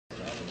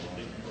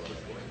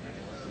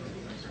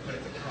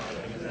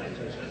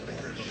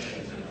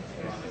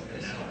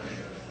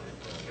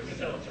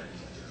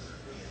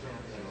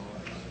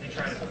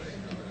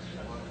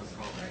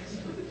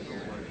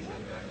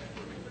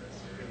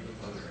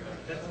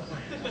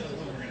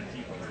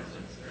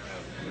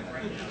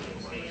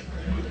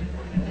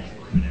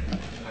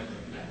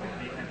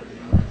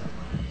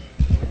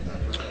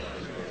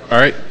All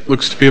right,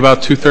 looks to be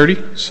about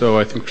 2:30, so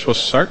I think we're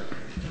supposed to start.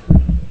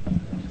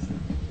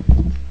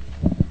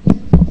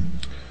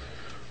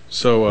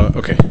 So,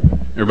 okay,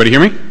 everybody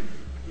hear me?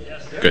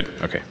 Yes. Good,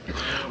 okay.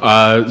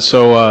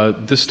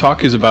 This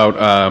talk is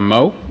about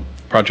Mo,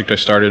 project I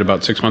started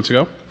about 6 months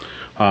ago.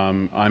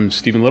 I'm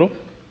Stevan Little.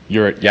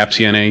 You're at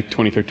YAPCNA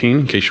 2013,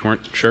 in case you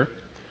weren't sure.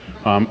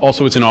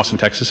 Also, it's in Austin,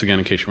 Texas, again,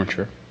 in case you weren't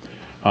sure.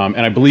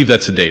 And I believe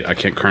that's the date. I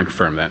can't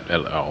confirm that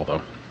at all,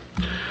 though.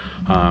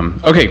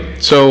 Okay,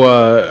 so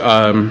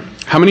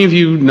how many of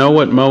you know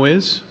what Mo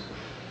is?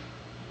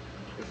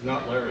 It's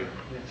not Larry.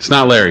 It's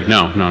not Larry.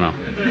 No.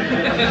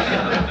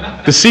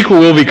 The sequel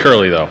will be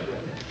Curly, though.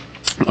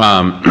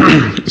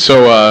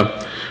 So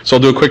I'll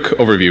do a quick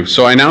overview.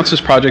 So I announced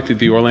this project at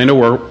the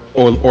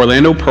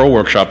Orlando Perl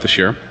workshop this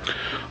year.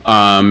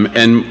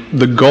 And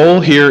the goal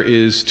here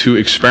is to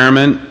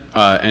experiment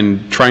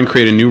and try and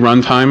create a new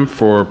runtime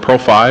for Perl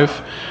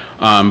 5,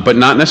 but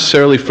not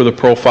necessarily for the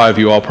Perl 5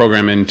 you all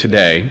program in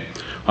today.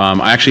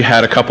 I actually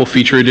had a couple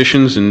feature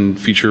additions and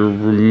feature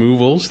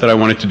removals that I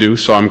wanted to do,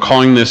 so I'm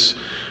calling this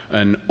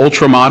an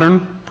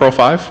ultra-modern Perl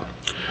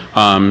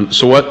 5.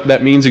 So what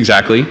that means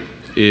exactly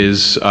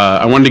is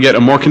I wanted to get a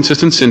more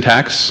consistent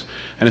syntax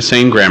and a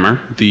sane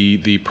grammar.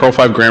 The Perl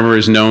 5 grammar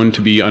is known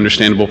to be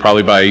understandable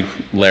probably by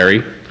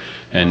Larry.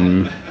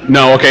 And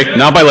no, okay,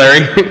 not by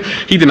Larry.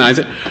 He denies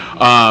it.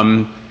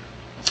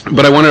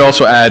 But I wanted to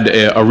also add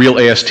a real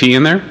AST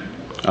in there.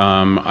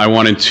 I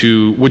wanted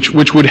to,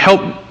 which would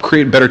help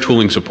create better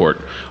tooling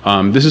support.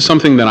 This is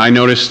something that I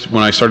noticed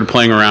when I started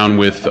playing around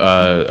with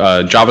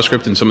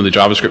JavaScript and some of the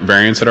JavaScript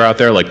variants that are out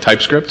there, like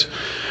TypeScript,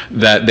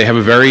 that they have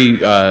a very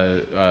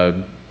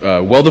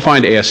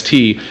well-defined AST,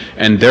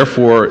 and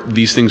therefore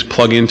these things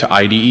plug into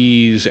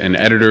IDEs and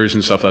editors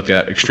and stuff like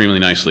that extremely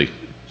nicely.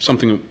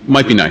 Something that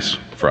might be nice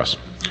for us.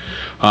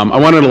 I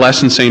wanted a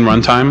less insane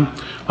runtime.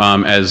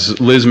 As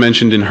Liz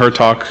mentioned in her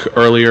talk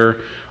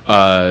earlier,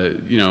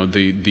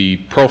 the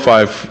Perl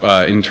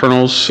 5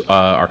 internals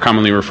are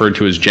commonly referred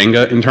to as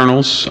Jenga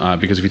internals,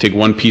 because if you take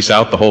one piece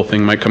out, the whole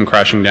thing might come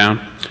crashing down.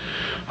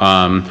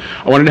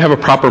 I wanted to have a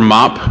proper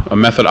MOP, a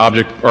method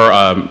object, or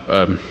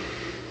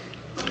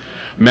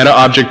meta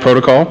object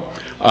protocol.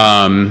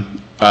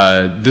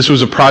 This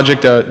was a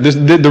project,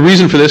 the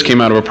reason for this came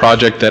out of a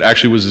project that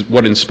actually was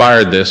what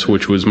inspired this,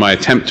 which was my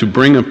attempt to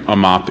bring a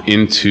MOP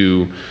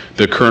into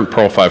the current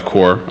Perl 5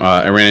 core.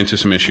 I ran into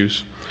some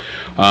issues.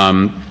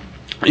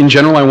 In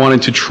general, I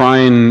wanted to try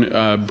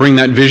and bring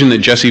that vision that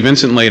Jesse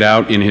Vincent laid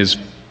out in his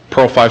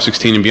Perl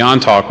 5.16 and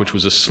beyond talk, which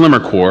was a slimmer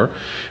core,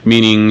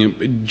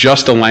 meaning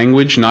just a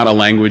language, not a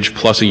language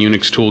plus a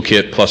Unix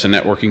toolkit plus a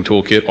networking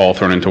toolkit all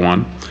thrown into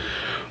one.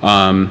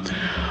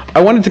 I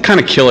wanted to kind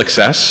of kill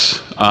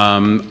excess.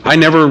 I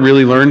never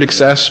really learned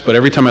excess, but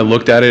every time I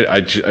looked at it,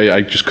 I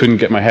just couldn't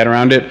get my head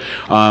around it.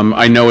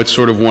 I know it's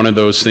sort of one of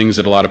those things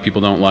that a lot of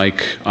people don't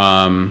like.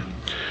 I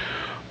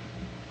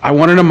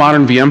wanted a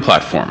modern VM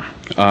platform.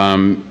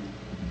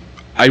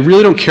 I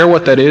really don't care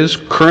what that is.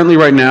 Currently,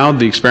 right now,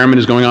 the experiment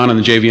is going on in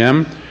the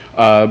JVM,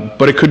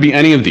 but it could be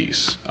any of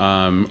these.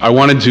 I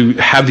wanted to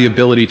have the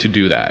ability to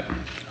do that.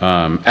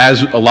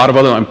 As a lot of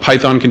other,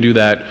 Python can do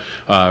that,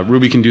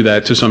 Ruby can do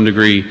that to some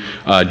degree,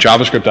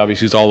 JavaScript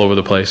obviously is all over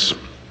the place.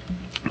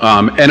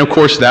 And of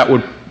course that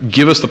would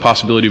give us the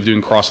possibility of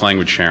doing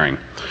cross-language sharing.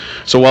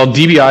 So while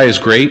DBI is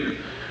great,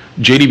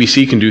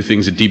 JDBC can do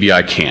things that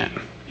DBI can't,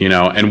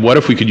 and what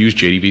if we could use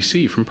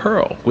JDBC from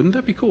Perl? Wouldn't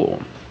that be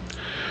cool?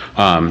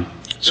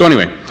 So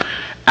anyway,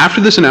 after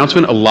this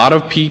announcement, a lot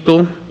of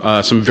people,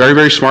 some very,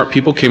 very smart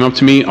people came up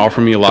to me,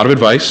 offering me a lot of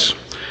advice.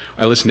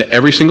 I listened to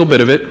every single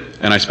bit of it,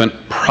 and I spent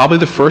probably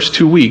the first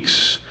 2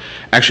 weeks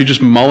actually just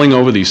mulling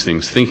over these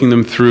things, thinking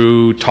them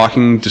through,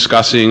 talking,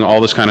 discussing, all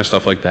this kind of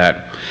stuff like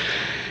that.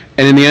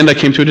 And in the end, I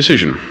came to a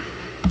decision,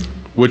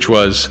 which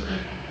was,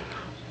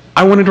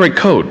 I wanted to write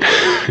code.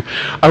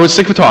 I was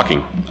sick of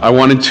talking. I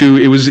wanted to,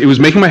 it was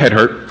making my head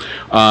hurt.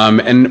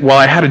 And while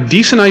I had a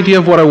decent idea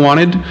of what I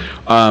wanted,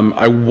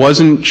 I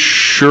wasn't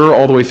sure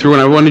all the way through,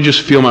 and I wanted to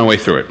just feel my way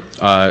through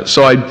it.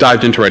 So I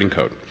dived into writing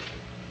code.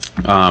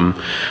 I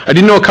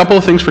didn't know a couple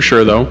of things for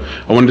sure, though.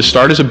 I wanted to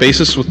start as a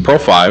basis with Perl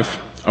 5.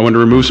 I wanted to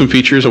remove some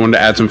features. I wanted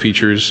to add some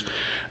features.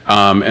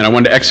 And I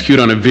wanted to execute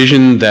on a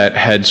vision that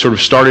had sort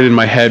of started in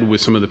my head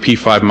with some of the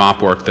P5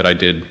 MOP work that I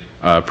did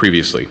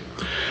previously.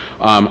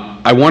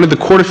 I wanted the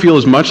core to feel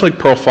as much like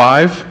Perl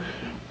 5,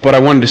 but I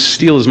wanted to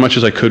steal as much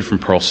as I could from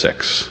Perl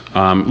 6.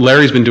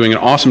 Larry's been doing an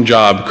awesome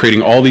job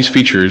creating all these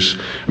features.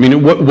 I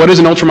mean, what is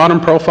an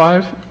ultra-modern Perl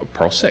 5?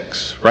 Perl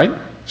 6, right?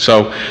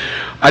 So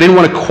I didn't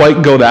want to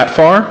quite go that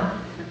far.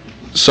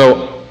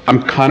 So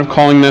I'm kind of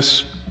calling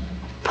this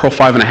Perl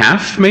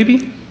 5.5,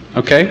 maybe?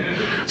 Okay?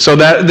 So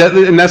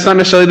and that's not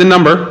necessarily the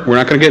number. We're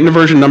not going to get into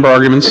version number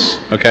arguments.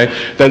 Okay?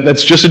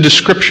 That's just a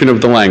description of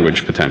the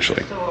language,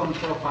 potentially. Still on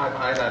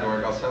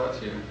Perl5i.org. I'll sell it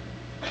to you.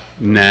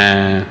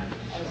 Nah.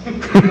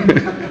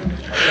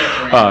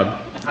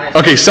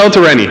 Okay, sell it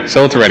to Rennie.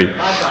 Sell it to Rennie.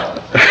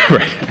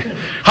 Right.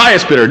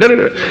 Highest bidder.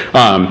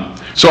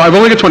 So I've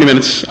only got 20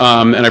 minutes,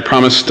 and I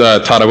promised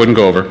Todd I wouldn't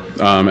go over,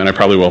 and I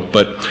probably will.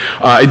 But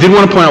I did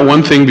want to point out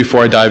one thing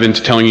before I dive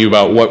into telling you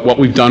about what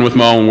we've done with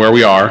Mo and where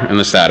we are and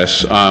the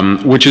status,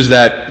 which is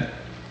that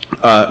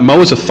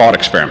Mo is a thought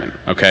experiment,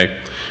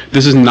 okay?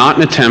 This is not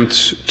an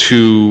attempt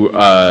to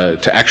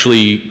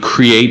actually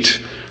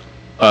create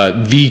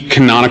the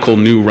canonical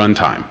new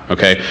runtime,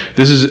 okay?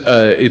 This is,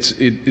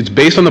 it's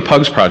based on the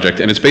Pugs project,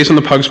 and it's based on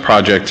the Pugs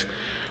project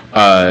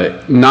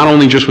not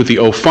only just with the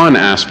O-Fun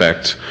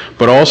aspect,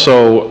 but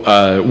also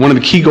one of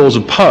the key goals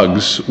of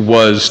Pugs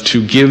was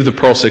to give the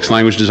Perl 6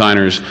 language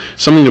designers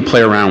something to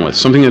play around with,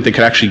 something that they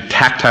could actually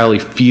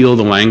tactilely feel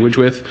the language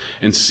with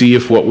and see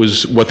if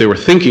what they were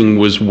thinking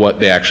was what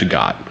they actually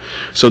got.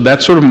 So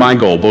that's sort of my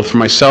goal, both for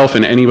myself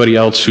and anybody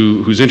else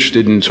who's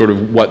interested in sort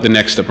of what the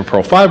next step of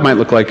Perl 5 might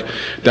look like.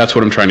 That's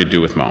what I'm trying to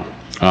do with Mo.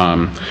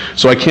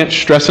 So I can't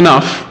stress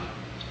enough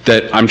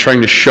that I'm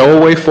trying to show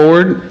a way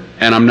forward,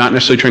 and I'm not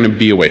necessarily trying to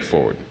be a way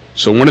forward.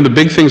 So one of the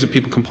big things that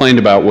people complained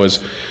about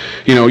was,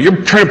 you know, you're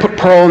trying to put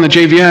Perl in the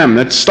JVM,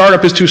 that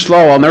startup is too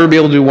slow, I'll never be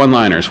able to do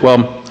one-liners.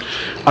 Well,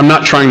 I'm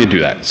not trying to do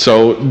that,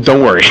 so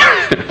don't worry.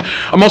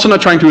 I'm also not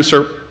trying to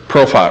assert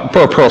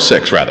Perl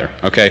 6 rather,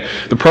 okay?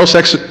 The Perl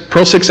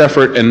 6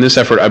 effort and this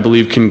effort, I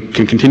believe, can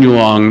continue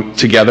along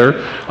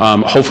together.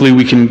 Hopefully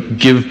we can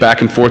give back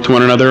and forth to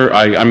one another.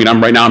 I mean,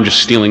 right now I'm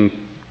just stealing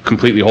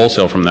completely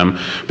wholesale from them,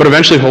 but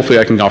eventually hopefully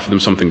I can offer them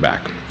something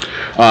back.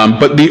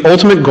 But the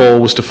ultimate goal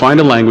was to find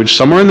a language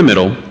somewhere in the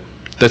middle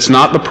that's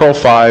not the Perl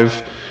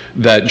 5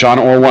 that John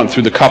Orr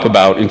threw the cup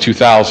about in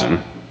 2000,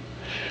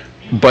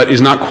 but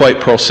is not quite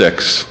Perl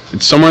 6.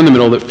 It's somewhere in the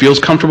middle that feels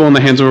comfortable in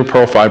the hands of a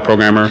Perl 5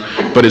 programmer,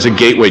 but is a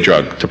gateway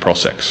drug to Perl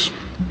 6.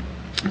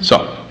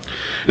 So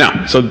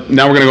now we're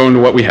going to go into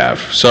what we have.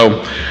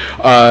 So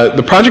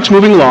the project's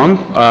moving along.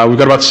 We've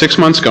got about 6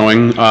 months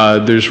going.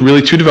 There's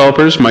really two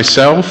developers,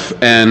 myself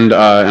and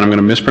I'm going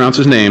to mispronounce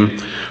his name,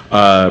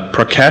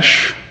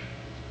 Prakash.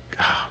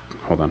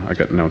 Hold on, I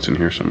got notes in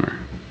here somewhere.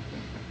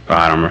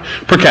 I don't remember.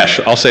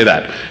 Prakash, I'll say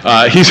that.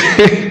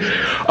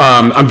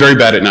 I'm very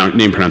bad at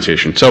name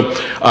pronunciation. So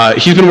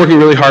he's been working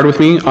really hard with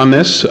me on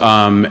this,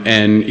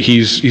 and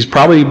he's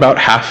probably done about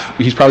half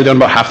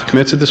the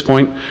commits at this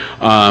point.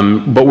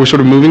 But we're sort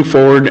of moving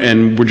forward,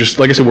 and we're just,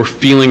 like I said, we're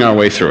feeling our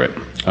way through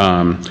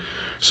it.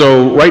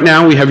 So right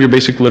now we have your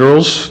basic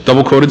literals,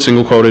 double-quoted,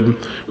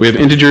 single-quoted. We have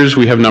integers,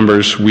 we have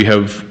numbers, we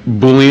have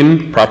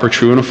Boolean, proper,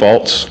 true, and a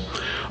false.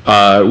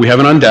 We have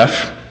an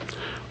undef.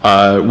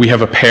 We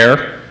have a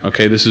pair.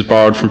 Okay, this is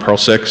borrowed from Perl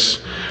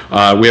 6.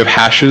 We have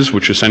hashes,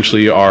 which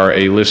essentially are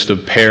a list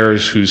of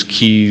pairs whose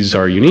keys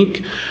are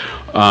unique.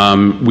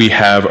 We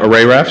have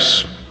array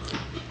refs,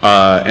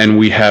 and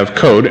we have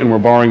code, and we're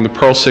borrowing the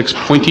Perl 6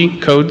 pointy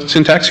code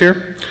syntax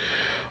here.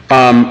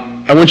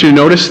 I want you to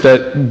notice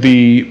that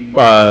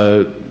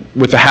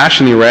with the hash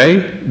and the array,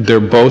 they're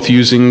both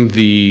using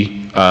the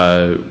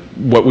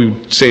what we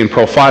say in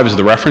Perl 5 is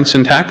the reference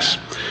syntax.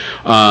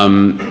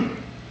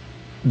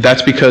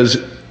 That's because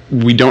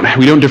we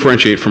don't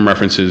differentiate from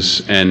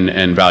references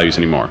and values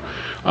anymore,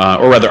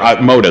 or rather,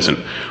 Mo doesn't.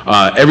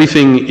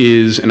 Everything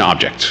is an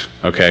object.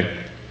 Okay,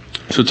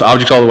 so it's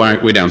object all the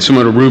way down,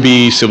 similar to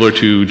Ruby, similar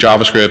to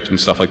JavaScript and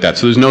stuff like that.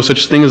 So there's no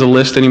such thing as a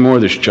list anymore.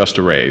 There's just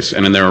arrays,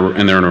 and they're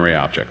an array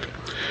object.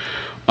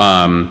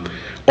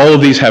 All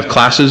of these have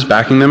classes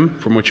backing them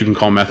from which you can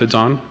call methods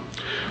on.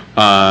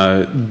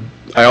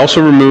 I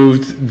also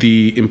removed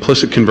the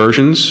implicit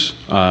conversions.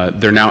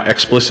 They're now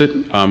explicit,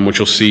 which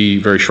you'll see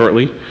very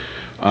shortly.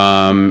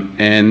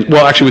 And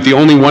well, actually, with the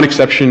only one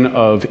exception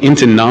of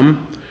int and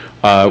num,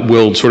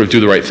 will sort of do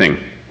the right thing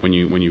when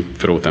you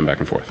fiddle with them back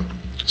and forth.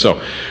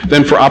 So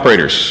then for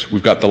operators,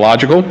 we've got the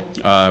logical,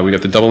 we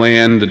got the double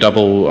and, the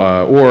double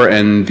or,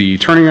 and the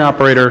turning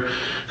operator,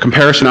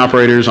 comparison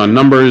operators on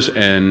numbers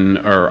and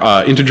or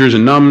integers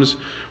and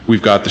nums.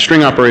 We've got the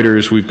string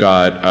operators. We've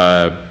got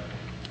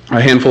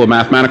a handful of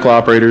mathematical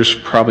operators,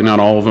 probably not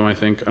all of them, I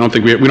think. I don't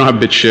think we don't have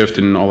bit shift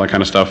and all that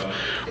kind of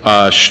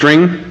stuff.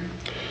 String.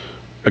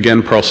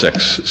 Again, Perl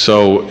 6.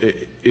 So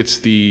it's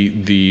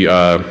the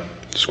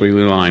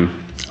squiggly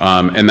line,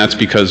 and that's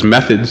because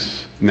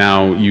methods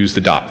now use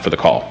the dot for the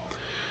call.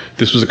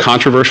 This was a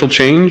controversial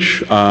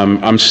change.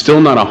 I'm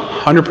still not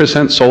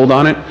 100% sold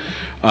on it,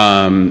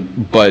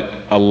 but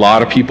a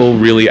lot of people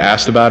really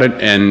asked about it,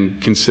 and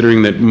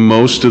considering that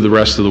most of the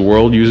rest of the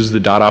world uses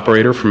the dot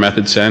operator for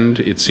method send,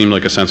 it seemed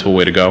like a sensible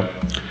way to go.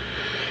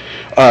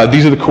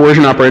 These are the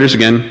coercion operators,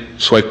 again,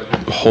 swipe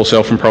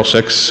wholesale from Perl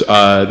 6.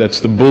 That's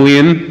the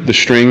Boolean, the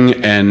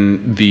string,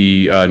 and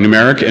the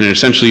numeric, and it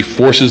essentially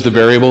forces the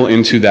variable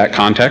into that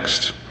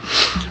context.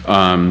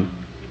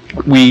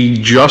 We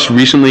just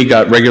recently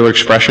got regular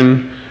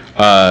expression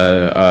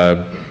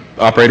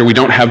operator. We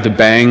don't have the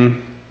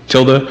bang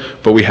tilde,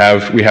 but we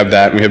have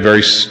that. We have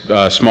very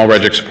small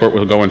regex support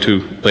we'll go into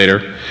later.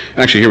 And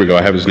actually, here we go.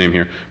 I have his name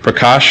here.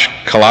 Prakash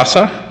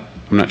Kalasa?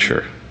 I'm not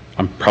sure.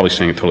 I'm probably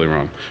saying it totally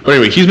wrong. But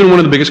anyway, he's been one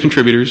of the biggest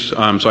contributors,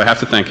 so I have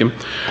to thank him.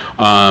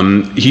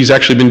 He's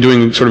actually been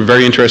doing sort of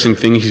very interesting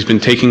things. He's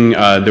been taking,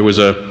 there was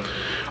a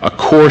a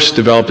course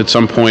developed at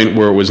some point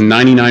where it was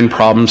 99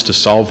 problems to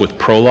solve with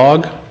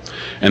Prolog,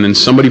 and then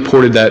somebody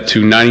ported that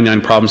to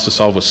 99 problems to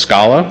solve with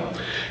Scala,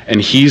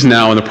 and he's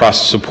now in the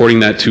process of porting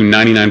that to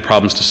 99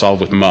 problems to solve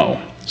with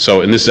Mo.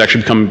 So, and this is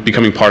actually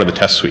becoming part of the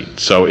test suite.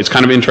 So it's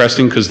kind of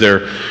interesting because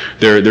they're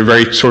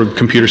very sort of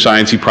computer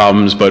sciencey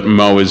problems, but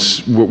Mo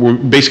is, we're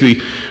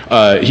basically,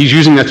 he's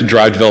using that to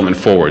drive development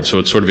forward. So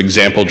it's sort of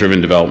example-driven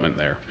development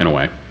there, in a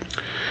way.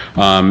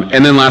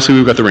 And then lastly,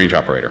 we've got the range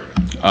operator.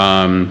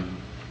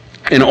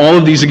 And all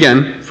of these,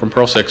 again, from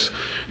Perl 6,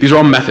 these are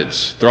all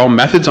methods. They're all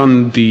methods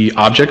on the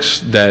objects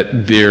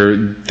that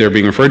they're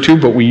being referred to,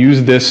 but we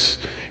use this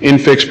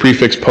infix,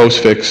 prefix,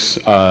 postfix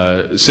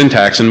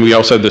syntax, and we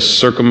also have this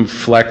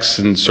circumflex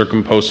and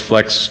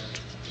circumpostflex,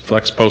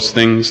 flex post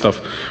thing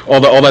stuff. All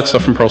that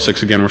stuff from Perl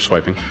 6, again, we're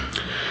swiping.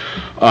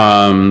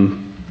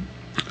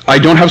 I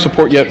don't have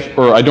support yet,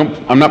 or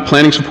I'm not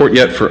planning support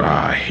yet for,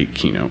 I hate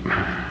Keynote.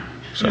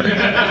 Sorry.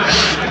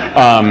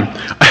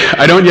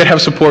 I don't yet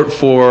have support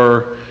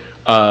for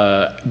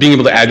being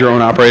able to add your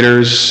own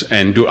operators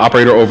and do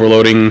operator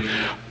overloading.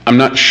 I'm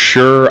not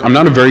sure, I'm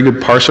not a very good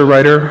parser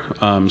writer,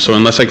 so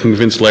unless I can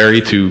convince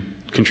Larry to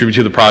contribute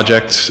to the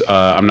project,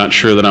 I'm not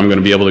sure that I'm going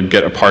to be able to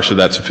get a parser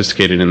that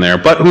sophisticated in there,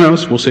 but who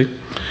knows, we'll see.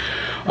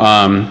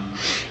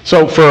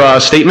 So for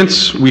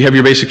statements, we have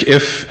your basic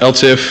if,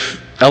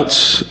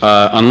 else,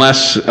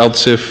 unless,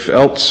 else, if,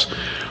 else.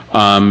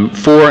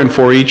 For and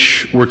for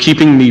each, we're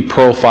keeping the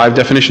Perl 5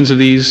 definitions of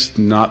these,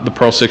 not the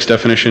Perl 6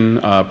 definition.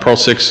 Perl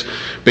 6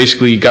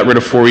 basically got rid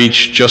of for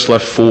each, just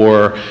left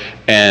for,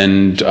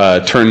 and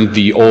turned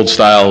the old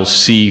style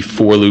C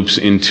for loops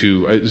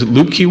into, is it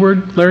loop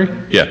keyword, Larry?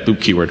 Yeah,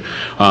 loop keyword.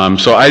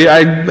 So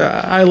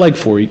I like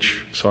for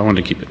each, so I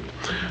wanted to keep it.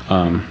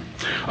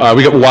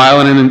 We got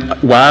while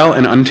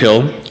and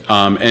until,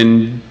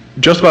 and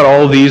just about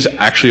all of these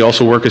actually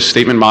also work as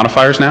statement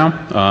modifiers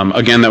now.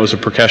 Again, that was a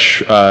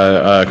Prakash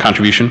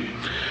contribution.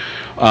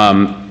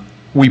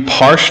 We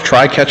parse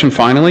try, catch, and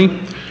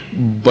finally,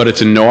 but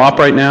it's a no-op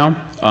right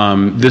now.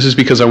 This is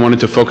because I wanted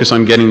to focus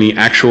on getting the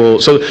actual,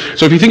 so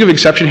if you think of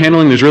exception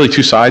handling, there's really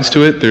two sides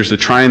to it. There's the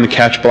try and the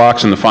catch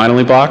blocks and the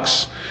finally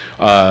blocks.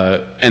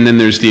 And then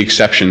there's the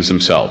exceptions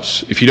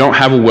themselves. If you don't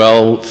have a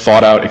well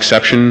thought out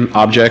exception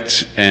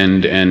object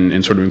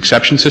and sort of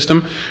exception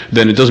system,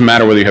 then it doesn't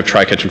matter whether you have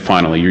try, catch, and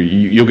finally.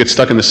 You'll get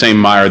stuck in the same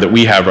mire that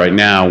we have right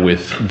now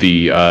with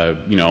the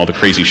all the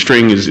crazy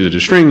string. Is it a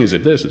string? Is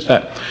it this? Is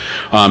that?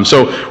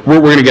 So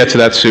we're going to get to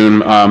that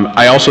soon.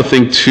 I also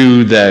think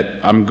too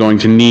that I'm going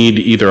to need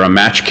either a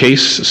match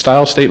case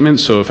style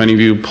statement. So if any of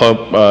you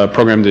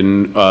programmed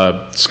in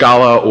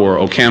Scala or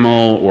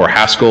OCaml or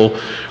Haskell,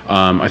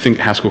 I think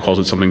Haskell calls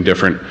it something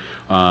different.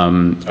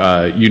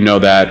 You know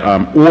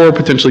that, or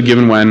potentially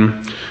given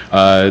when.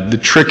 The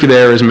trick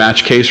there is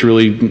match case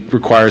really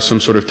requires some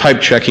sort of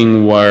type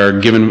checking, where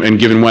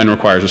given when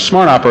requires a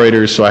smart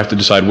operator. So I have to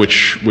decide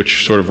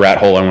which sort of rat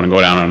hole I want to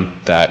go down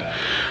on that.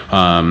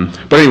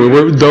 But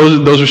anyway,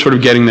 those are sort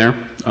of getting there.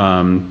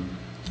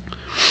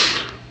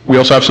 We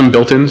also have some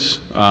built-ins.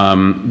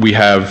 We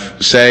have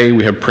say,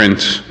 we have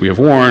print, we have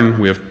warn,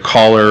 we have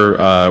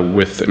caller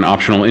with an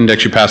optional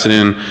index you pass it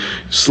in,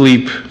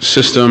 sleep,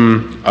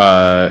 system,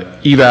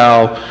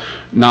 eval,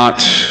 not,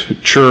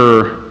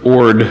 chur,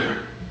 ord,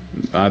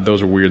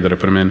 those are weird that I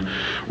put them in,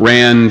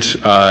 rand,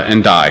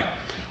 and die.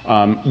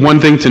 One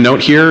thing to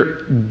note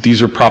here,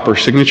 these are proper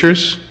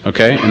signatures,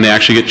 okay, and they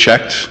actually get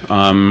checked.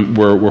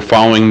 We're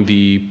following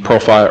the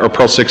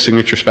Perl 6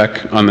 signature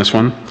spec on this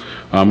one.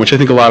 Which I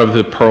think a lot of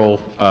the Perl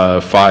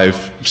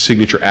 5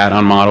 signature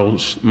add-on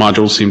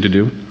modules seem to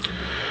do.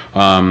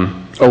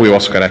 We've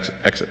also got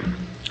exit.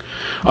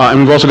 And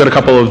we've also got a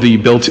couple of the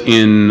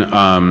built-in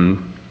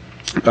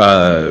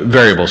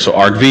variables. So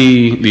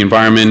argv, the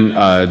environment,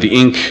 the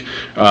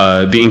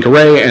inc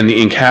array, and the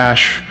inc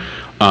hash.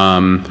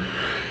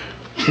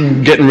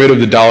 Getting rid of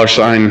the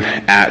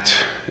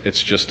 $@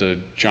 it's just a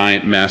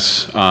giant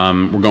mess.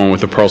 We're going with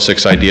the Perl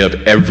 6 idea of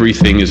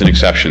everything is an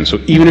exception. So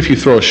even if you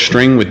throw a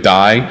string with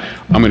die,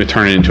 I'm going to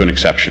turn it into an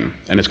exception,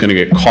 and it's going to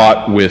get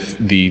caught with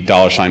the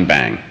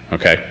 $bang.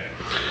 Okay.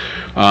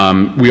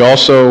 We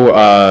also,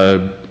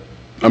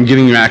 I'm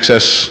giving you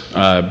access.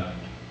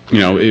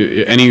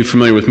 Any of you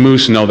familiar with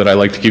Moose know that I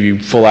like to give you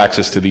full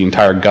access to the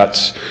entire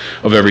guts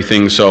of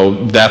everything.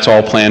 So that's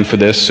all planned for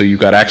this. So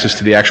you've got access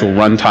to the actual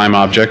runtime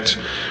object,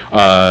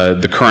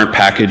 the current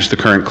package, the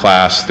current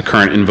class, the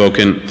current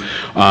invocant,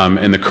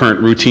 and the current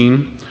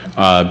routine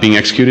being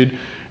executed.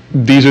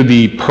 These are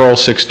the Perl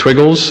 6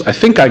 twiggles. I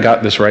think I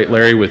got this right,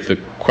 Larry, with the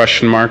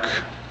question mark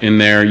in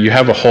there. You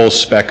have a whole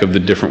spec of the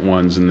different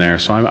ones in there.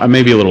 So I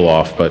may be a little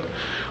off, but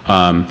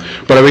I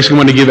basically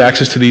wanted to give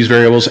access to these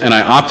variables, and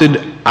I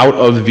opted out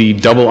of the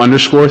double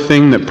underscore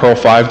thing that Perl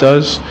 5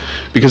 does,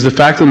 because the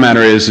fact of the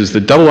matter is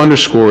the double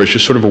underscore is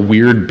just sort of a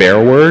weird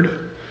bear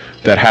word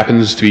that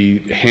happens to be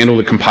handled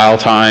at compile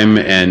time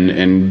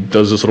and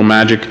does this little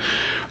magic.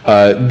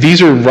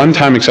 These are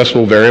runtime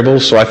accessible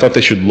variables, so I thought they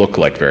should look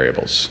like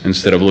variables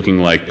instead of looking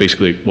like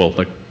basically, well,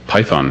 like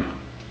Python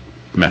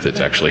methods,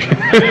 actually,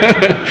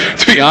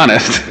 to be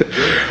honest.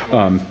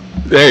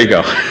 There you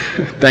go.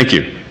 Thank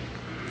you.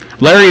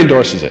 Larry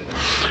endorses it.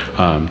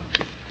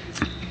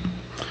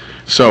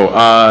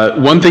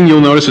 One thing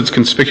you'll notice it's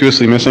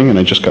conspicuously missing, and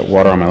I just got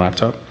water on my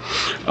laptop.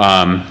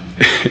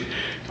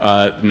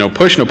 No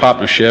push, no pop,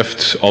 no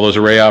shift, all those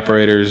array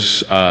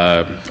operators,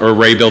 or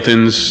array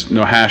built-ins,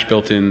 no hash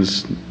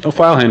built-ins, no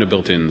file handler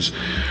built-ins,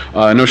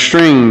 no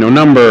string, no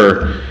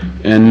number,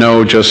 and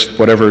no just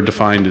whatever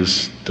defined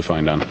is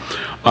defined on.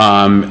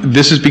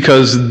 This is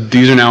because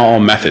these are now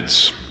all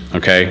methods,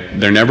 okay?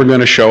 They're never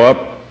going to show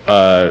up,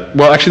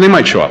 well, actually they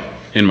might show up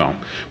in Mo,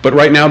 but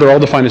right now they're all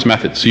defined as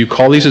methods. So you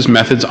call these as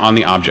methods on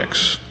the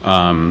objects.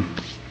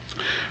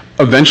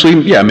 Eventually,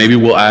 yeah, maybe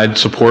we'll add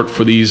support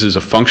for these as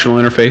a functional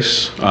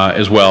interface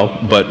as well,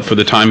 but for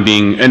the time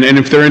being, and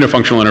if they're in a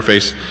functional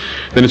interface,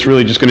 then it's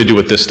really just going to do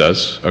what this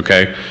does,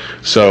 okay?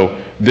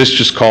 So this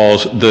just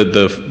calls,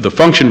 the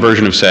function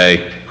version of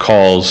say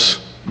calls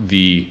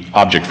the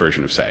object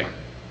version of say.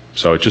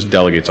 So it just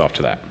delegates off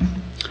to that.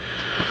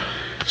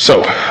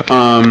 So,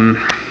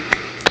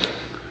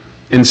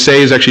 and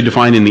say is actually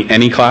defined in the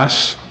any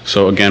class.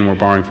 So again, we're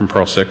borrowing from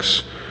Perl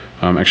 6.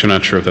 Actually, I'm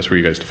not sure if that's where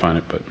you guys define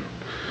it, but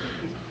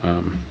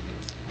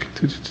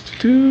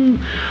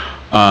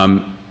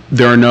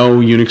there are no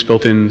Unix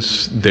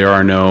built-ins, there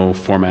are no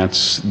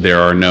formats,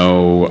 there are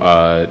no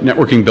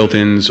networking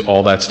built-ins,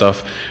 all that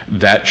stuff.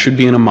 That should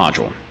be in a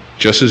module.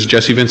 Just as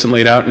Jesse Vincent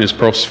laid out in his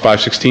Perl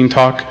 5.16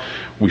 talk,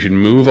 we should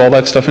move all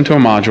that stuff into a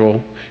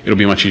module. It'll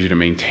be much easier to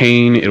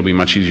maintain. It'll be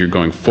much easier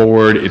going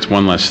forward. It's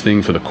one less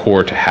thing for the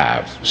core to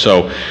have.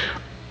 So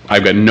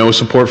I've got no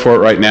support for it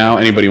right now.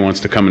 Anybody who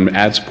wants to come and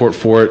add support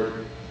for it,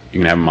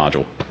 you can have a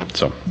module.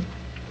 So,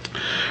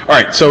 all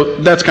right, so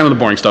that's kind of the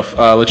boring stuff.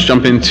 Let's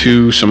jump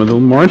into some of the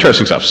more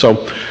interesting stuff. So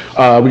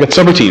we got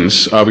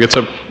subroutines. We got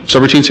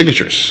subroutine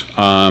signatures.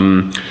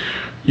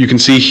 You can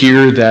see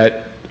here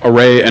that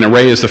an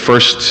array is the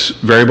first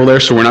variable there,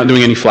 so we're not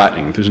doing any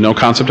flattening. There's no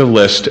concept of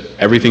list.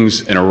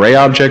 Everything's an array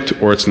object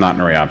or it's not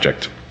an array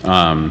object.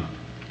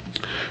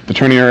 The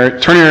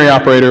ternary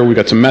operator, we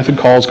got some method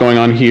calls going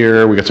on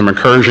here. We got some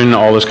recursion,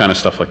 all this kind of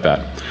stuff like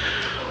that.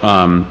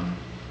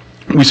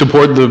 We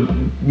support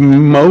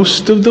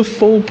most of the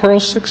full Perl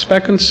 6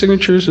 spec and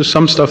signatures. There's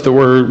some stuff that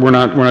we're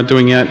not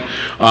doing yet.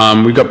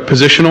 We've got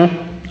positional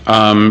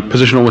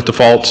with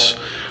defaults.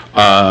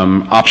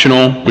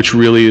 Optional, which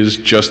really is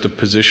just a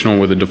positional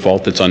with a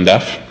default that's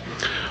undef.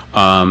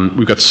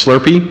 We've got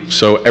slurpy,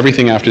 so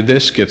everything after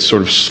this gets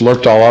sort of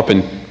slurped all up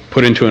and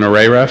put into an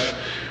array ref,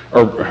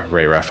 or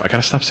array ref, I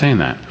gotta stop saying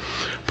that.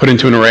 Put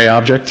into an array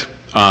object.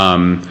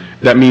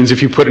 That means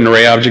if you put an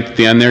array object at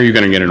the end there, you're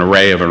gonna get an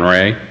array of an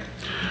array.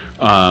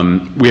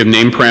 We have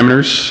name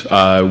parameters,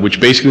 which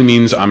basically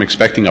means I'm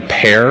expecting a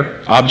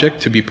pair object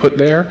to be put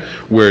there,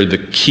 where the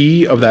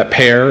key of that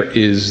pair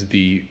is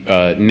the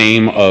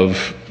name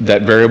of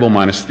that variable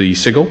minus the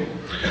sigil.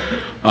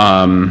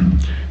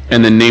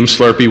 And then name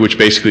slurpy, which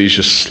basically is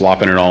just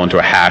slopping it all into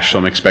a hash, so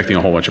I'm expecting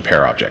a whole bunch of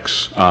pair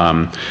objects.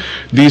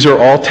 These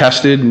are all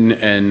tested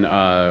and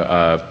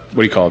what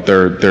do you call it?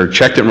 They're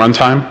checked at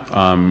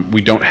runtime.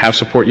 We don't have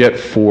support yet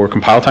for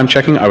compile time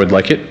checking. I would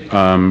like it,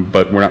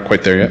 but we're not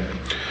quite there yet.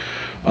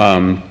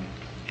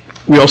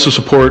 We also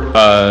support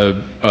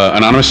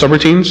anonymous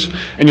subroutines,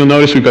 and you'll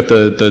notice we've got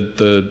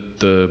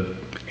the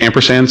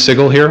ampersand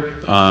sigil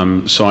here.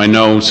 So I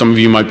know some of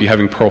you might be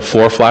having Perl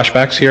 4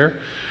 flashbacks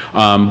here,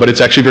 but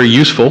it's actually very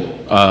useful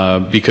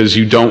because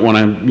you don't want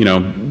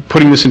to,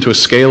 putting this into a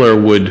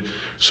scalar would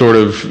sort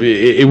of,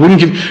 it wouldn't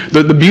give,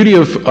 the beauty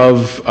of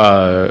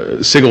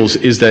sigils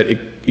is that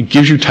it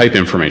gives you type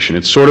information.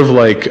 It's sort of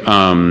like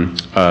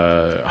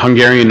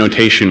Hungarian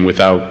notation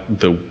without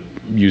the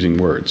using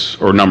words,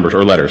 or numbers,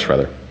 or letters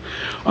rather.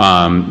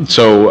 I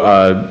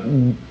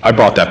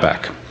brought that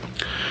back.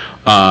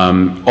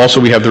 Also,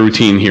 we have the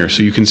routine here,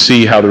 so you can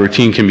see how the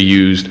routine can be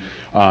used.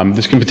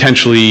 This can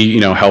potentially,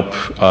 help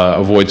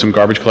avoid some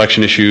garbage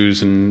collection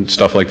issues and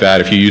stuff like that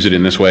if you use it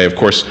in this way. Of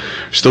course,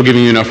 still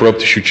giving you enough rope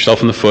to shoot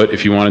yourself in the foot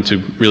if you wanted to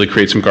really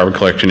create some garbage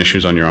collection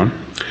issues on your own.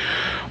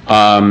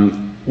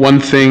 One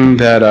thing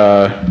that,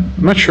 I'm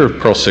not sure if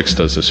Perl 6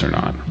 does this or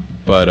not,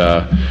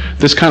 but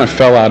this kind of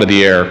fell out of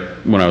the air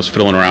when I was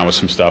fiddling around with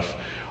some stuff.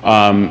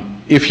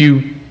 If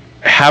you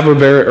have a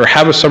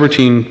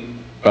subroutine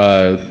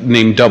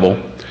named double,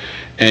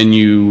 and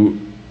you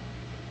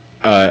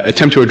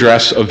attempt to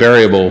address a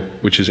variable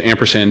which is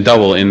ampersand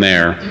double in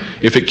there,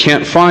 if it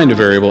can't find a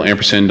variable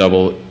ampersand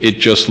double, it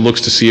just looks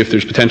to see if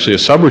there's potentially a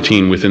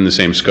subroutine within the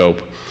same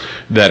scope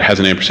that has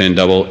an ampersand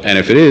double, and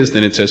if it is,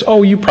 then it says,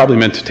 oh, you probably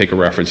meant to take a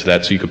reference to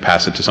that, so you could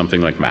pass it to something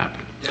like map.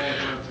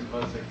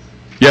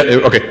 Yeah,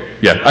 okay,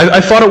 yeah. I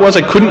thought it was,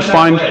 I couldn't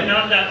find.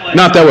 Not that way.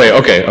 Not that way,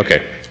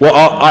 okay.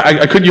 Well,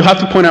 you'll have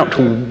to point out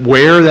to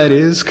where that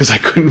is, because I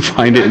couldn't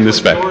find it in the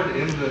spec.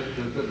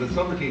 The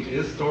subroutine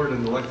is stored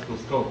in the lexical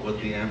scope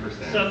with the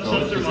ampersand.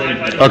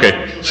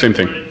 Okay, same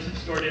thing.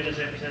 Stored in as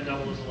ampersand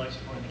double as a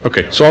lexicon.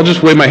 Okay, so I'll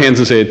just wave my hands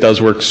and say it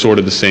does work sort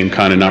of the same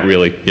kind of, not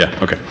really. Yeah,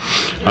 okay.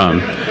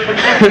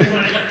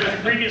 The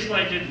previous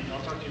slide didn't.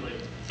 I'll talk to you later.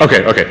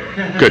 Okay,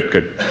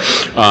 good.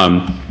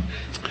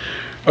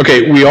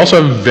 Okay, we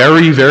also have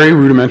very, very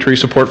rudimentary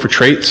support for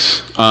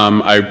traits.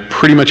 I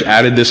pretty much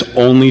added this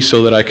only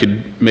so that I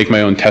could make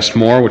my own test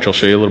more, which I'll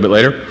show you a little bit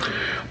later.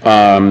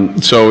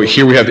 So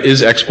here we have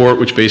is export,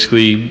 which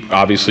basically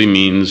obviously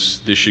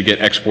means this should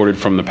get exported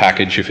from the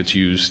package if it's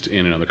used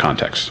in another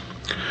context.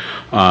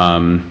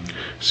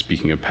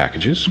 Speaking of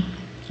packages,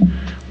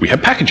 we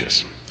have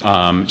packages.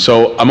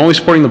 So I'm only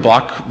supporting the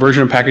block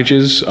version of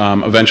packages.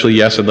 Eventually,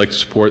 yes, I'd like to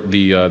support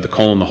the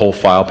colon, the whole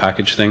file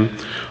package thing,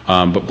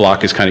 but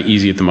block is kind of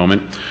easy at the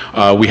moment.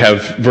 We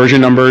have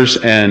version numbers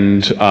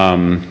and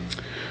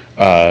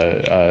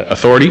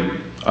authority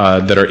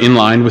that are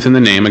inlined within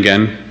the name.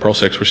 Again, Perl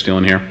 6, we're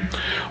stealing here.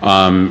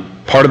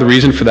 Part of the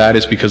reason for that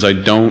is because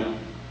I'm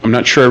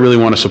not sure I really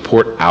want to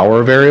support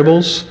our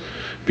variables,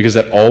 because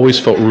that always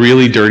felt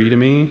really dirty to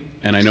me,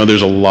 and I know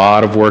there's a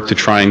lot of work to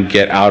try and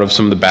get out of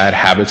some of the bad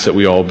habits that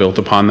we all built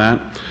upon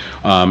that.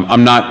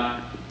 I'm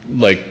not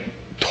like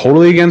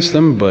totally against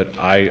them, but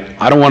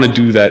I don't want to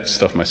do that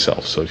stuff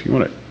myself. So if you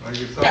want to,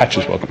 patch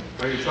is welcome.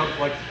 Are you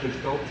sub-lexically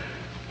scoped?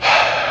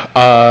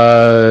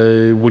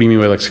 What do you mean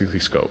by lexically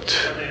scoped?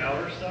 Are they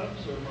our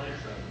subs or my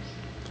subs?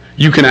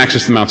 You can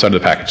access them outside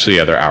of the package, so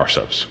yeah, they're our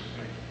subs.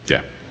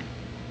 Yeah,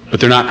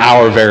 but they're not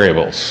our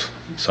variables.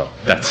 So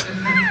that's.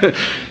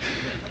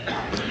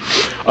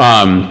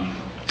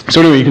 So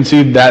anyway, you can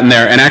see that in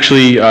there, and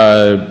actually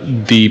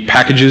the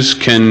packages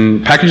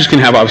can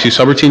have obviously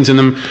subroutines in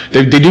them.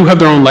 They do have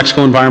their own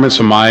lexical environment,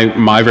 so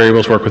my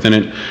variables work within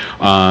it.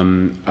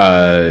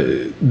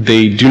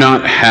 They do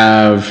not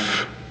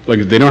have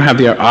they don't have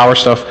our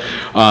stuff.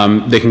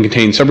 They can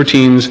contain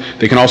subroutines.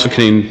 They can also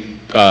contain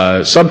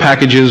sub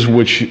packages,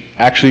 which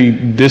actually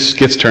this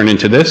gets turned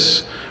into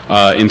this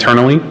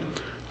internally,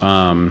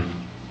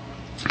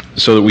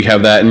 so that we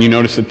have that. And you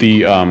notice that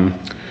the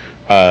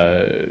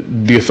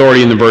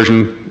authority in the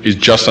version is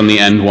just on the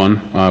end one.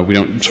 We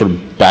don't sort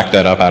of back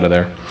that up out of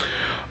there.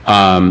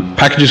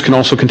 Packages can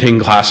also contain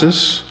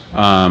classes.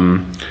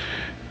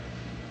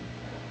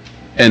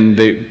 And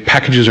the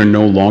packages are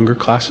no longer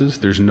classes.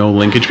 There's no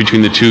linkage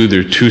between the two.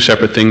 They're two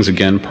separate things,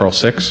 again, Perl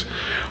 6.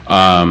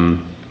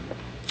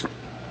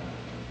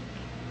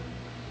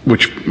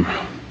 Which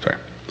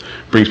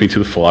brings me to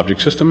the full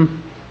object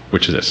system,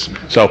 which is this.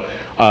 So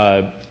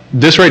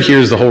this right here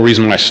is the whole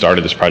reason why I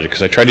started this project,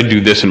 because I tried to do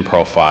this in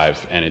Perl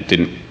 5 and it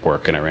didn't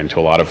work, and I ran into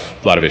a lot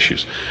of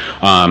issues.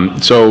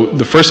 So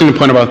the first thing to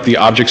point about the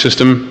object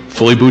system,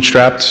 fully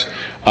bootstrapped.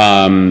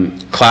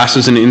 Class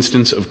is an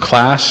instance of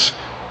class.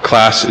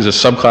 Class is a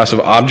subclass of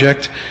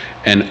object,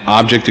 and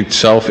object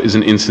itself is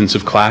an instance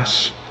of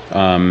class.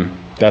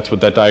 That's what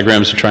that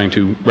diagram is trying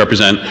to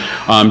represent.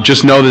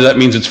 Just know that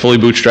means it's fully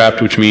bootstrapped,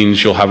 which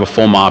means you'll have a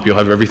full mop. You'll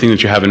have everything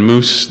that you have in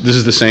Moose. This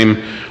is the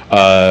same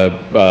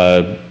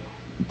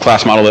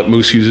class model that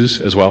Moose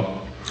uses as well,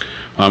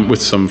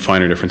 with some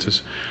finer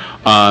differences.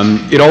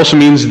 It also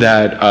means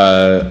that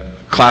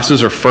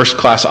classes are first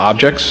class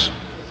objects.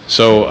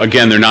 So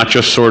again, they're not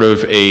just sort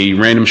of a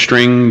random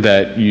string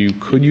that you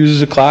could use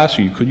as a class,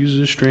 or you could use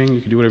as a string.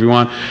 You can do whatever you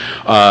want.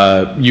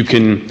 You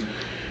can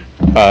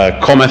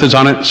call methods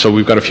on it. So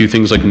we've got a few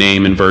things like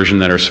name and version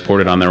that are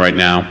supported on there right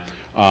now.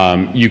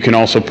 You can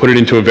also put it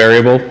into a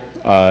variable,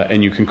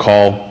 and you can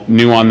call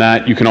new on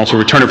that. You can also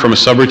return it from a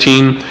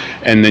subroutine,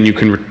 and then you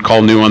can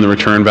call new on the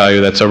return value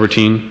of that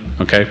subroutine.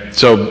 Okay,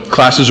 so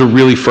classes are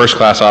really first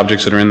class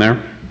objects that are in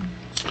there.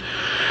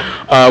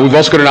 We've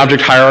also got an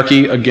object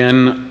hierarchy.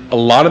 Again, a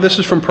lot of this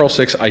is from Perl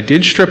 6. I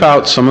did strip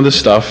out some of the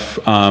stuff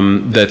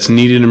that's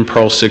needed in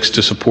Perl 6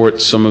 to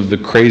support some of the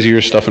crazier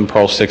stuff in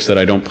Perl 6 that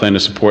I don't plan to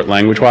support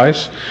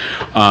language-wise.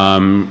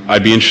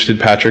 I'd be interested,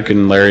 Patrick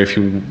and Larry, if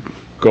you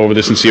go over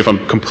this and see if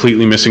I'm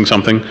completely missing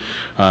something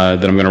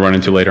that I'm going to run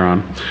into later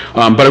on.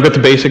 But I've got the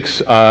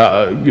basics.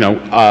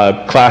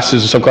 Class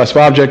is a subclass of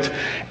object.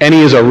 Any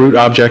is our root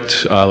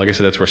object. Like I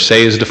said, that's where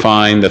say is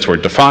defined. That's where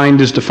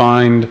defined is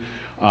defined.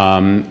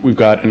 We've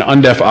got an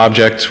undef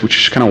object,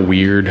 which is kind of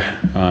weird.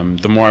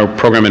 The more I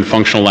program in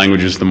functional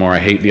languages, the more I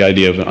hate the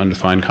idea of an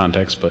undefined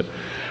context. But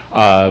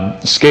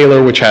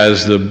scalar, which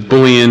has the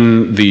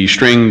boolean, the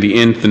string,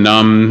 the int, the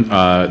num,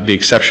 the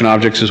exception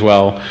objects as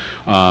well,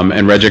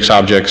 and regex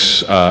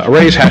objects,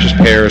 arrays, hashes,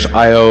 pairs,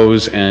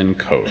 IOs, and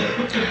code.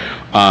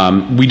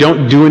 We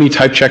don't do any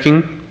type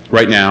checking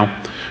right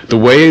now. The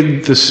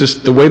way this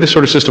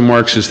sort of system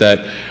works is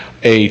that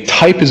a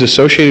type is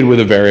associated with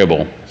a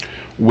variable,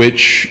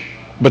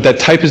 but that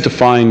type is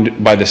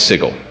defined by the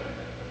sigil,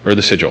 or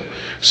the sigil.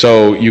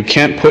 So you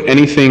can't put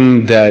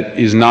anything that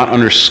is not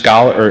under the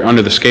scalar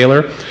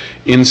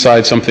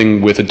inside something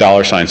with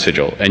a $sign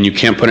sigil, and you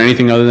can't put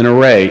anything other than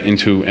array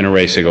into an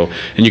array sigil,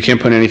 and you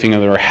can't put anything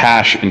other than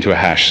hash into a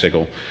hash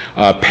sigil.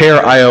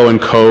 Pair, IO, and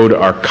code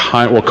are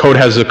code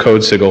has a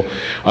code sigil.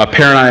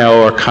 Pair and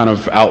IO are kind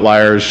of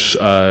outliers.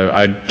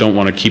 I don't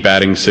want to keep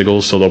adding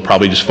sigils, so they'll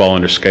probably just fall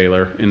under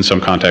scalar in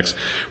some context.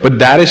 But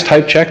that is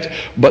type checked.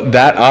 But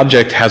that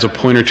object has a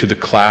pointer to the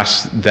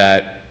class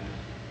that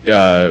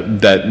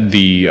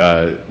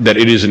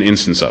it is an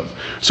instance of.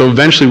 So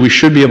eventually we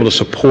should be able to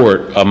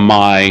support a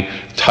my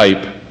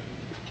type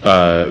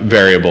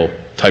variable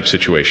type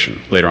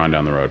situation later on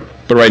down the road.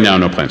 But right now,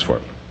 no plans for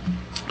it.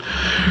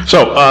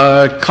 So,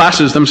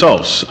 classes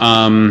themselves.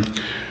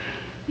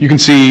 You can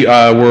see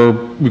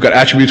we've got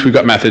attributes, we've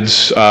got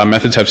methods.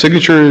 Methods have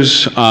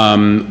signatures.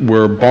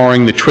 We're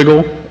borrowing the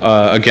twiggle,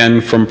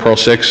 again, from Perl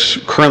 6.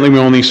 Currently, we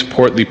only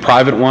support the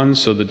private ones,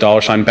 so the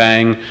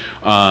 $bang,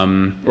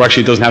 or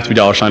actually it doesn't have to be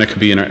 $, it could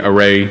be an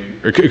array,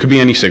 or it could be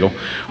any sigil,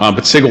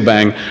 but sigil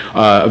bang.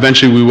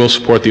 Eventually, we will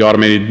support the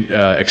automated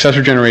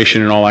accessor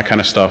generation and all that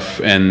kind of stuff,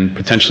 and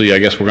potentially, I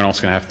guess we're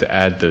also going to have to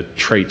add the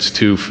traits,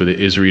 too, for the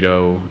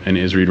isReado and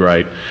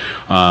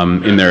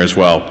isReadWrite in there as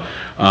well.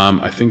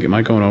 I think, am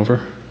I going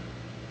over?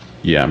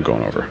 Yeah, I'm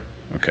going over.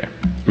 Okay,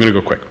 I'm going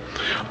to go quick.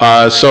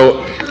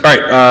 So, all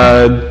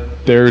right,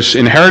 there's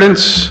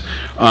inheritance.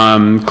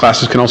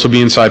 Classes can also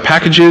be inside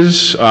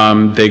packages.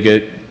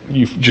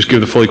 You just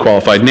give the fully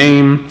qualified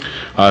name.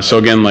 So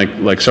again, like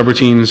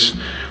subroutines.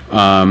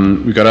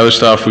 We've got other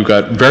stuff. We've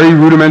got very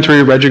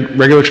rudimentary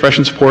regular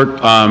expression support.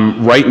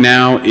 Right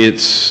now,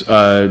 it's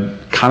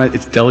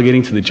it's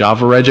delegating to the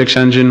Java regex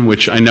engine,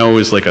 which I know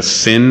is like a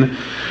sin,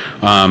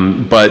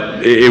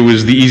 but it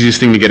was the easiest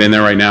thing to get in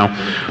there right now.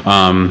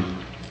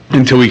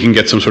 Until we can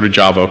get some sort of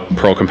Java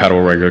Perl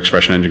compatible regular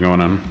expression engine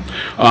going on.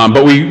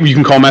 But we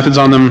can call methods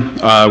on them.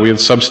 We have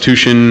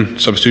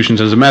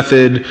substitutions as a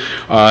method.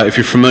 If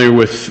you're familiar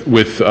with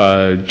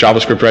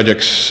JavaScript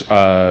regex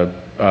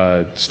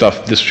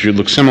stuff, this should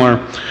look similar.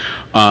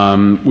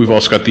 We've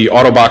also got the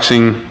auto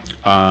boxing.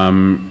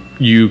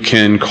 You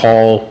can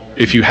call,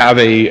 if you have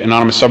a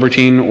anonymous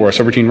subroutine or a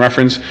subroutine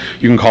reference,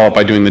 you can call it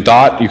by doing the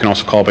dot. You can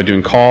also call it by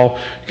doing call.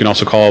 You can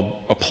also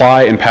call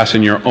apply and pass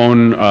in your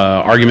own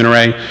argument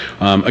array.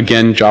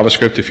 Again,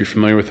 JavaScript, if you're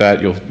familiar with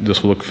that,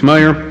 this will look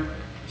familiar.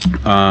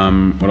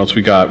 What else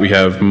we got? We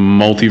have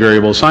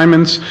multivariable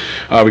assignments.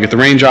 We get the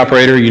range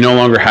operator. You no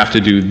longer have to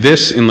do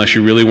this unless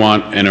you really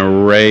want an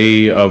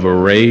array of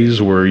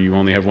arrays where you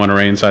only have one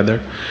array inside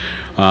there.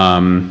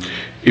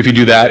 If you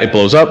do that, it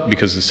blows up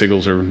because the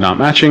sigils are not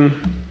matching.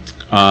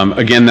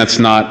 Again, that's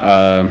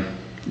not,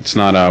 it's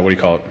not, what do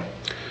you call it?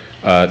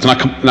 It's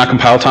not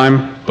compile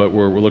time, but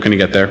we're looking to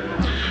get there.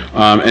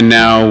 And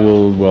now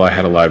well, I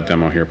had a live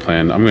demo here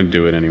planned. I'm going to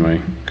do it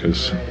anyway,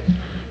 because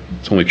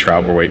it's only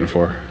Trout we're waiting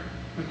for.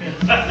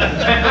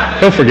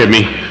 He'll forgive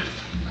me.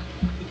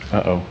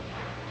 Uh-oh.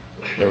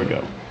 There we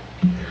go.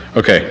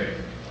 Okay.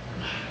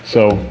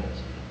 So,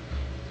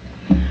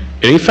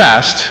 it ain't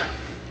fast,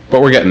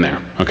 but we're getting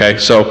there, okay?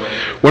 So,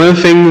 one of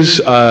the things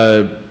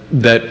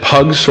that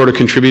Pugs sort of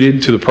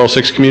contributed to the Perl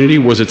 6 community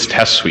was its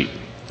test suite.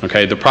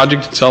 Okay, the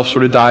project itself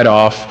sort of died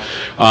off.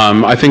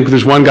 I think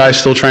there's one guy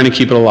still trying to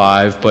keep it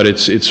alive, but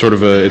it's sort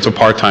of a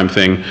part-time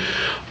thing.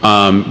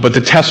 But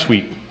the test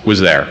suite was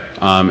there,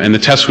 and the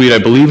test suite I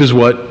believe is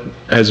what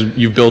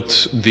you've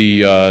built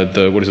the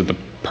what is it, the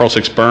Perl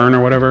 6 burn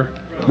or whatever?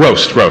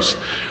 Roast.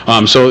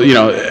 So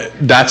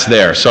that's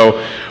there.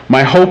 So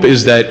my hope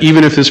is that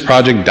even if this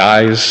project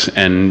dies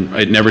and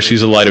it never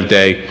sees the light of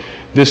day,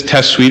 this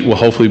test suite will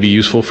hopefully be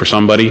useful for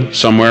somebody,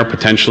 somewhere,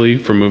 potentially,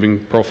 for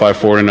moving Perl 5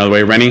 forward another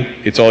way. Rennie,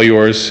 it's all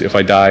yours if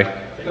I die.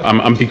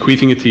 I'm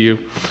bequeathing it to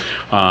you.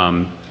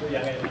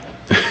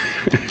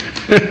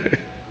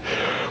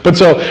 But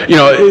so,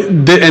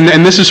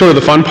 and this is sort of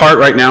the fun part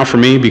right now for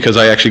me because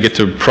I actually get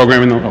to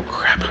program in the, oh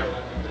crap.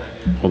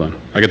 Hold on.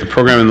 I get to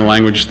program in the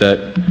language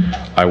that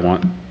I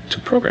want to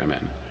program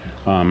in.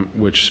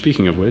 Which,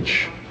 speaking of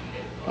which,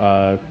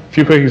 a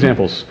few quick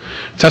examples.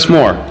 Test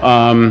more.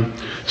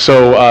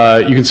 So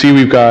you can see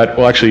we've got,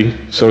 well actually,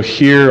 so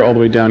here, all the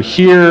way down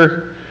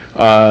here,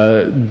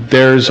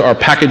 there's our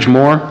package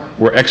more.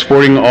 We're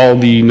exporting all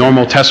the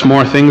normal test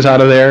more things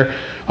out of there.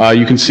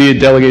 You can see it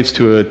delegates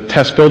to a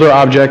test builder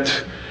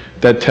object.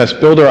 That test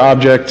builder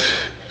object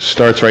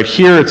starts right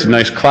here. It's a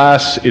nice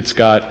class. It's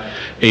got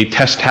a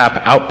test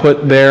tap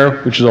output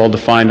there, which is all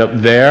defined up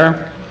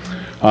there.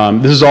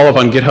 This is all up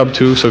on GitHub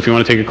too, so if you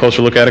want to take a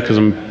closer look at it, because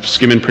I'm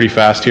skimming pretty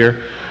fast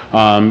here.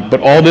 But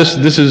all this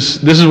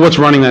is what's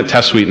running that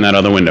test suite in that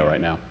other window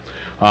right now.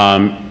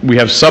 We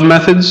have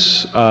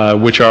sub-methods,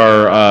 which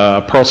are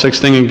a Perl 6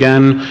 thing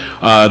again.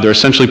 They're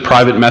essentially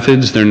private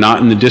methods. They're not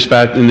in the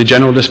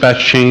general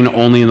dispatch chain,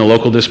 only in the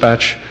local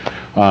dispatch,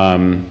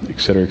 et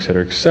cetera, et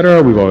cetera, et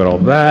cetera. We've all got all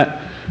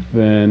that.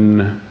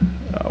 Then,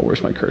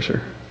 where's my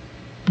cursor?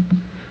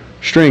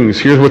 Strings.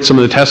 Here's what some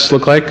of the tests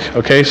look like.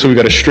 Okay, so we've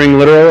got a string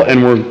literal,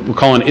 and we're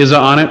calling ISA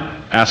on it.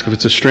 Ask if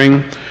it's a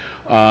string.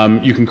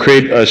 You can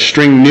create a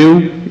string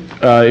new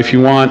if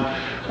you want.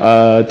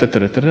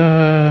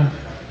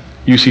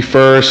 UC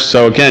first.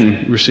 So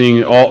again, we're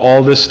seeing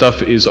all this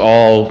stuff is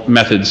all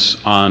methods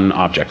on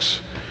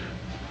objects.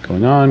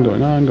 Going on, et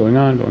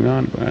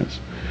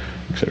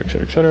cetera, et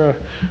cetera, et cetera.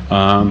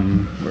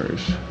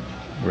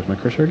 Where's my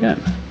cursor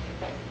again?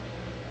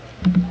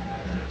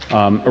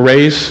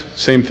 Arrays,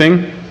 same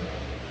thing.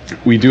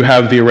 We do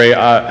have the array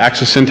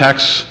access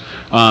syntax.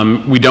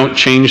 We don't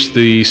change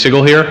the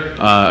sigil here,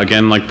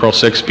 again, like Perl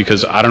 6,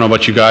 because I don't know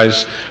about you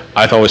guys,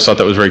 I've always thought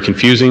that was very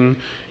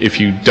confusing. If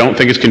you don't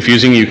think it's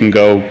confusing, you can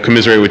go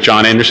commiserate with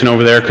John Anderson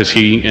over there, because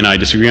he and I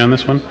disagree on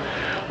this one.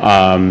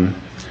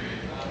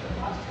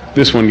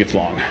 This one gets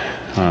long.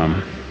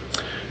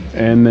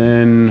 And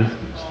then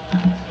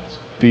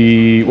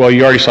well,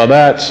 you already saw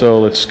that, so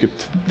let's skip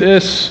to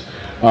this.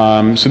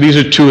 So these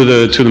are two of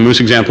the Moose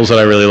examples that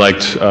I really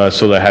liked,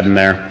 so that I had in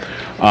there.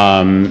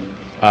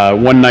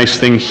 One nice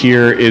thing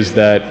here is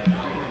that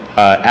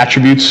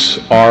attributes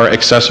are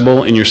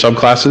accessible in your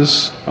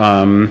subclasses.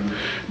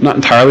 Not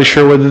entirely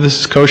sure whether this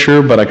is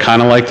kosher, but I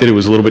kind of liked it. It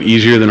was a little bit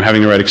easier than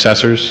having to write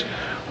accessors.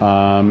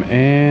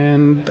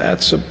 And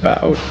that's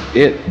about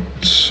it.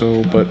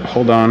 So, but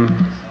hold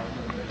on.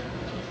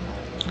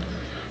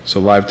 So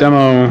live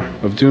demo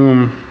of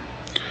Doom.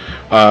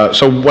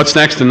 So what's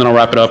next, and then I'll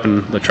wrap it up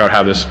and let Trout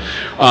have this.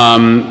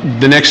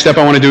 The next step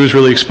I want to do is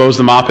really expose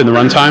the mop in the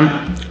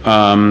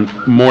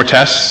runtime. More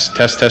tests,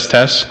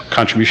 test,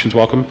 contributions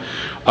welcome.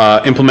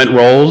 Implement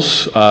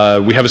roles.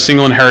 We have a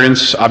single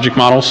inheritance object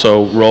model,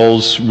 so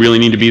roles really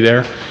need to be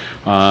there.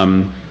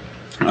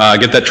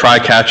 Get that try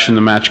catch in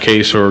the match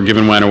case or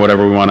given when or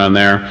whatever we want on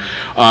there.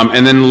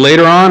 And then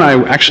later on,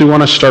 I actually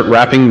want to start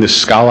wrapping the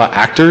Scala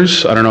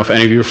actors. I don't know if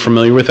any of you are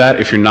familiar with that.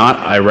 If you're not,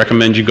 I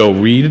recommend you go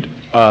read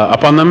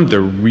up on them.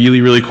 They're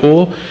really, really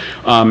cool.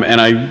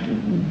 And I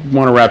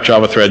want to wrap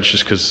Java threads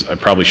just because I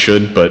probably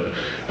should, but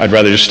I'd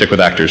rather just stick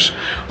with actors.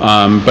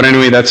 But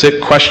anyway, that's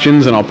it.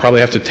 Questions, and I'll probably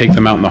have to take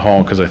them out in the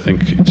hall because I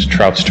think it's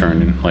Trout's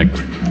turn in like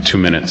 2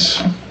 minutes.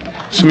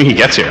 Assuming he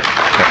gets here.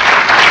 Okay.